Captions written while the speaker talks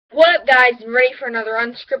What up, guys? I'm ready for another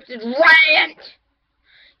unscripted rant.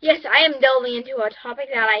 Yes, I am delving into a topic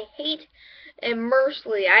that I hate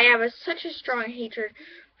immensely. I have such a strong hatred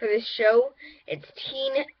for this show. It's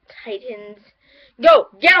Teen Titans Go!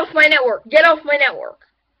 Get off my network! Get off my network!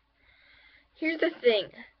 Here's the thing.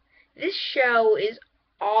 This show is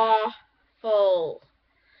awful.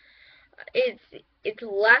 It's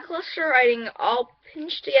lackluster writing all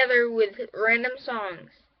pinched together with random songs.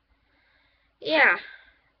 Yeah.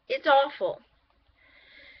 It's awful.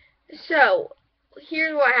 So,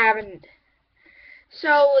 here's what happened.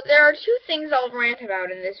 So, there are two things I'll rant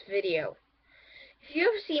about in this video. If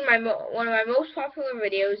you have seen one of my most popular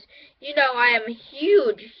videos, you know I am a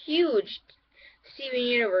huge Steven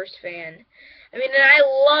Universe fan. I mean, and I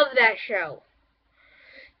love that show.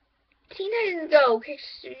 Teen Titans Go kicks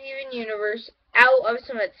Steven Universe out of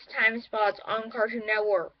some of its time spots on Cartoon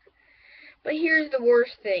Network. But here's the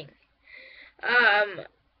worst thing.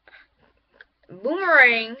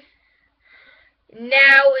 Boomerang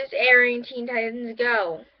now is airing Teen Titans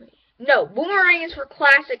Go. No, Boomerang is for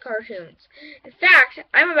classic cartoons. In fact,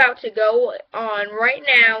 I'm about to go on right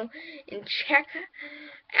now and check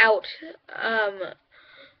out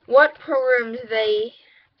what programs they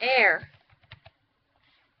air.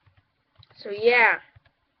 So yeah.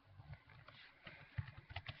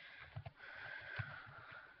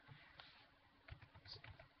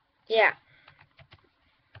 Yeah.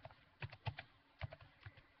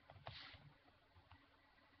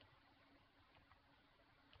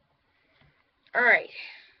 Alright.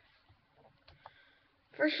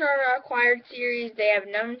 First acquired series, they have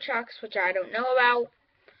Nunchucks, which I don't know about.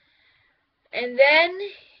 And then,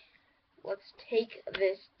 let's take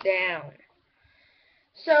this down.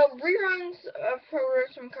 So, reruns of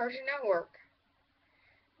programs from Cartoon Network.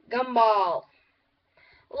 Gumball.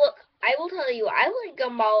 Look, I will tell you, I like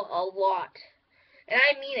Gumball a lot. And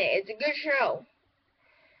I mean it. It's a good show.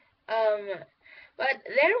 But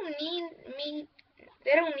they don't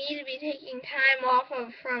need to be taking time off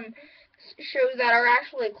from shows that are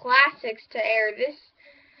actually classics to air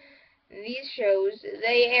these shows.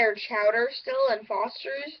 They air Chowder still and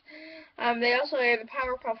Foster's. They also air the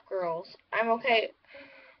Powerpuff Girls. I'm okay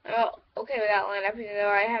with that lineup, even though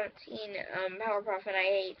I haven't seen Powerpuff and I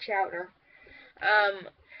hate Chowder.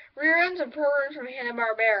 Reruns of programs from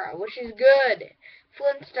Hanna-Barbera, which is good.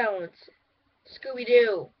 Flintstones,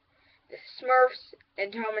 Scooby-Doo, the Smurfs,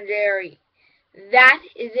 and Tom and Jerry. That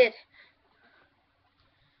is it.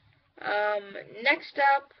 Next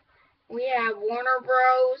up, we have Warner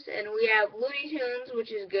Bros. And we have Looney Tunes,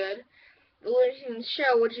 which is good. The Looney Tunes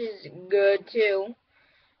Show, which is good too.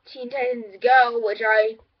 Teen Titans Go, which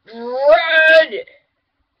I dread.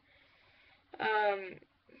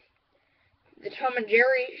 The Tom and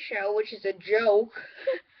Jerry Show, which is a joke.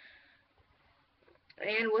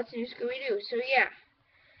 And What's New Scooby-Doo. So yeah.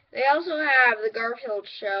 They also have the Garfield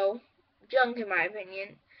Show, junk in my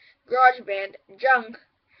opinion, Garage Band, junk,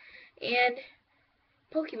 and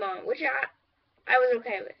Pokemon, which I was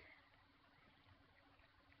okay with.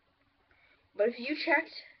 But if you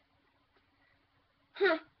checked,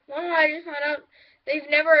 well, I just found out they've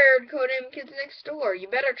never aired Codename Kids Next Door. You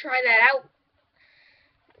better try that out.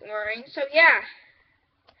 So yeah,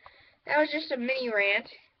 that was just a mini rant.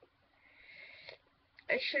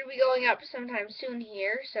 I should be going up sometime soon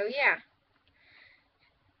here, so yeah.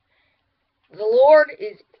 The Lord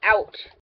is out.